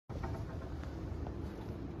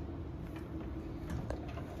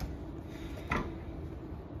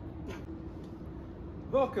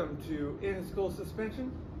Welcome to in-school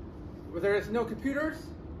suspension, where there is no computers,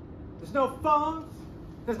 there's no phones,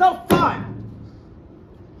 there's no fun!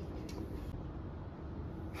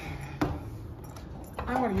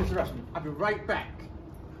 I want to use the restroom. I'll be right back.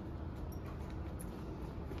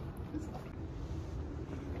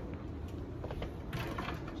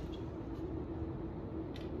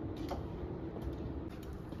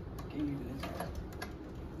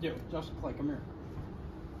 Yo, Justin Clay, come here.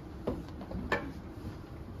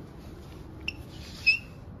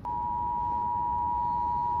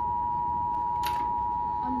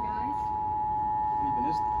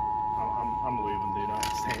 I'm leaving, dude. I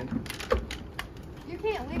stand. You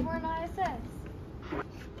can't leave, we're in ISS.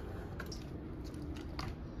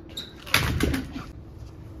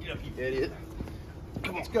 Get up, you idiot.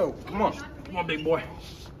 Come on, let's go. Come on. Come on, big boy.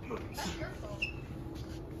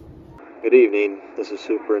 Good evening. This is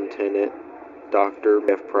Superintendent Dr.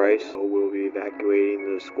 F. Price. We'll be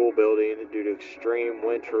evacuating the school building due to extreme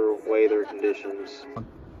winter weather conditions.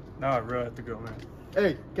 No, I really have to go, man.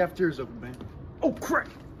 Hey, cafeteria's open, man. Oh, crap.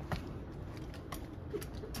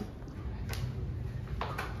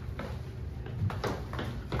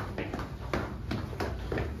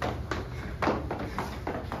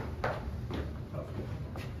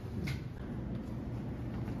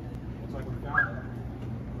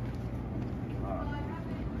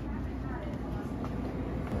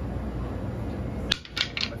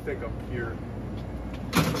 I think I'm here.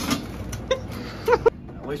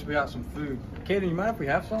 At least we got some food. Katie, you mind if we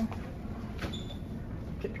have some?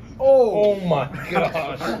 Oh my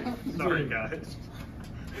gosh. Sorry, guys.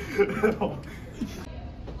 That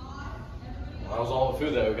was all the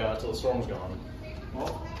food that we got until the storm was gone.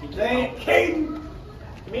 Well, hey, Caden!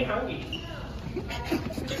 Me hungry.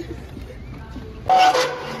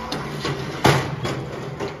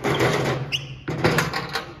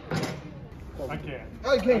 I can't.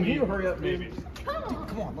 Okay, can you hurry up, maybe.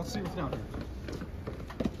 Come on, let's see what's down here.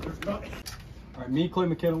 All right, me, Clay,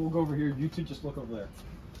 McKenna, we'll go over here. You two just look over there.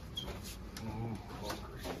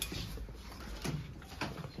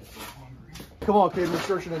 Come on, kid, we're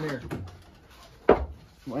searching in here.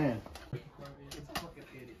 Man.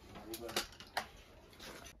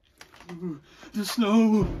 The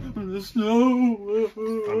snow, the snow.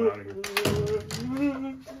 I'm out of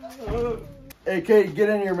here. Hey, Kate, get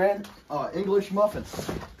in here, man. English muffins.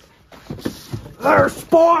 They're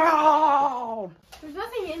spoiled! There's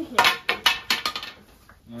nothing in here.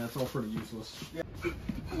 Yeah, it's all pretty useless. Yeah.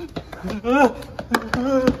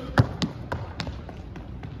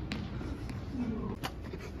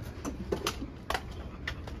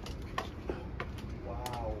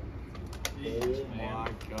 Wow. Oh my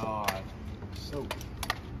God. So.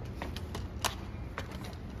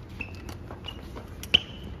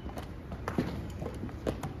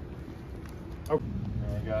 Oh.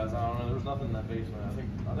 Yeah, guys, I don't know. There's nothing in that basement.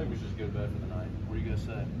 I think we should just go to bed for the night. What do you guys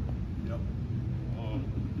say? Yep.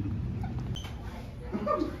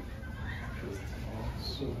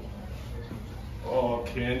 Oh,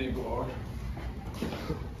 candy bar.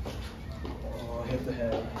 Oh, hit the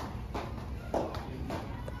head.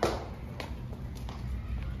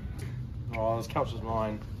 Oh, this couch is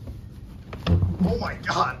mine. Oh my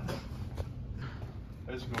God.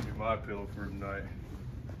 This is gonna be my pillow for tonight.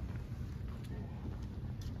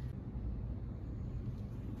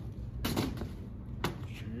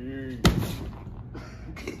 Jeez.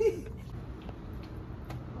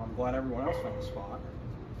 I'm glad everyone else found a spot.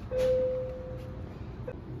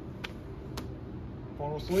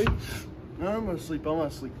 Fall asleep? No, I'm gonna sleep. I'm gonna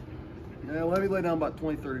sleep. Yeah, let me lay down about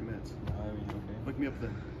 20-30 minutes. Wake me up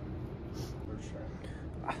then.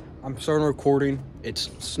 I'm starting recording. It's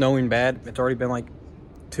snowing bad. It's already been like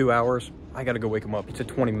 2 hours. I gotta go wake him up. It's at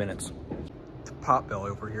 20 minutes. It's Potbelly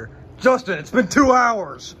over here. Justin, it's been 2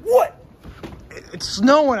 hours. What? It's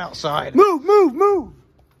snowing outside. Move, move, move.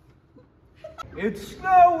 It's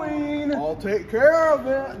snowing. I'll take care of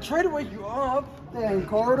it. I tried to wake you up. Dang,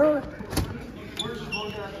 Carter. We're just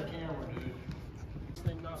looking at the camera, dude. This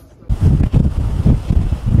thing not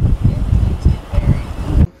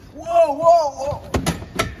Whoa, whoa, whoa.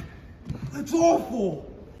 It's awful.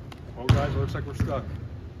 Well, guys, it looks like we're stuck.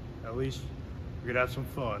 At least we could have some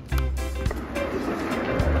fun.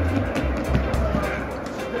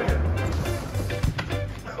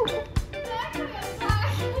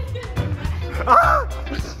 Ah!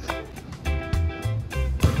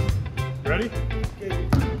 Ready?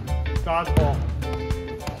 Dodgeball.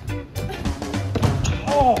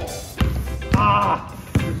 Oh! Ah!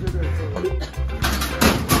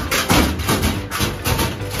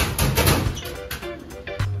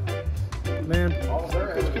 Man,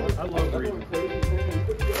 I love reading.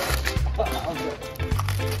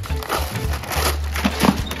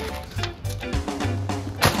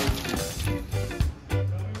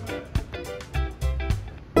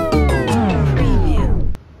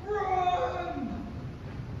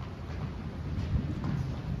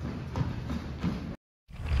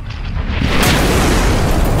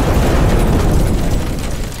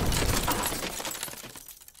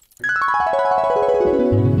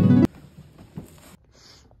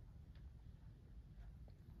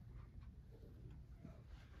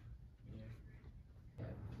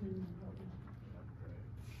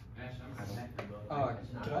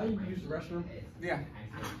 restroom? Yeah.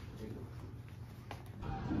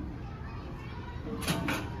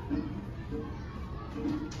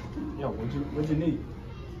 Yo, what'd you need?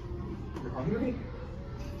 You're hungry?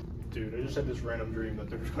 Dude, I just had this random dream that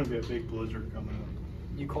there's going to be a big blizzard coming up.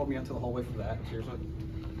 You called me out to the hallway for that, seriously?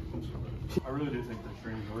 I'm sorry. I really do think this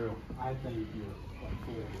dream's real. I think you're like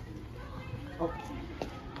cool.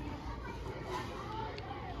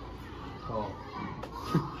 Oh.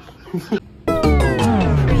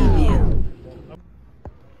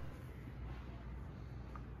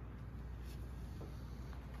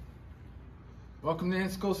 Welcome to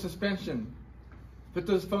in-school suspension. Put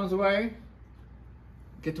those phones away.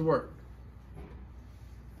 Get to work.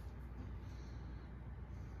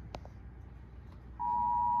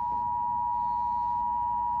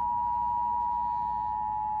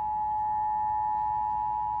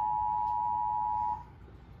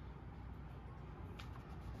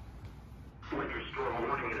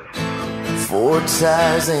 Four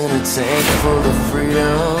tires and a tank full of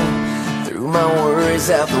freedom. Threw my worries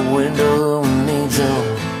out the window, who needs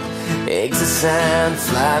them? Exit sign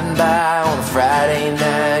flying by on a Friday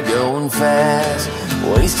night, going fast.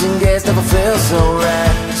 Wasting gas never felt so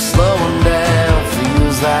right. Slowing down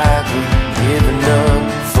feels like we're giving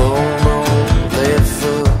up. Full moon, left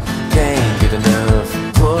foot, can't get enough.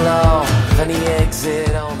 Pull off, find the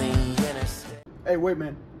exit on the interstate. Hey, wait,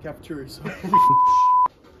 man. Cafeteria's. Hey,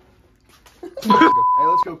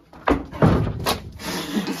 let's go.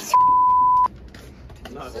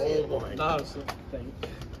 Not a thing.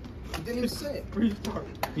 He didn't even say it. Restart.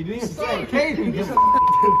 He didn't even say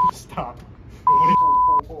it. Stop.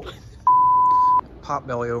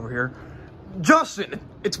 Potbelly over here. Justin,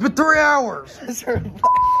 it's been 3 hours.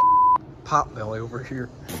 Potbelly over here.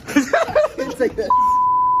 It's like this.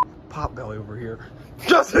 Potbelly over here.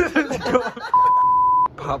 Justin,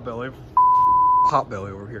 Potbelly.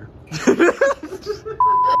 Potbelly over here.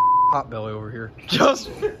 Potbelly over here. Just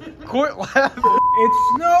quit laughing. It's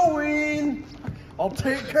snowing. I'll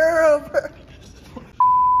take care of it.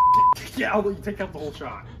 Yeah, I'll let you take out the whole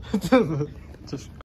shot. Just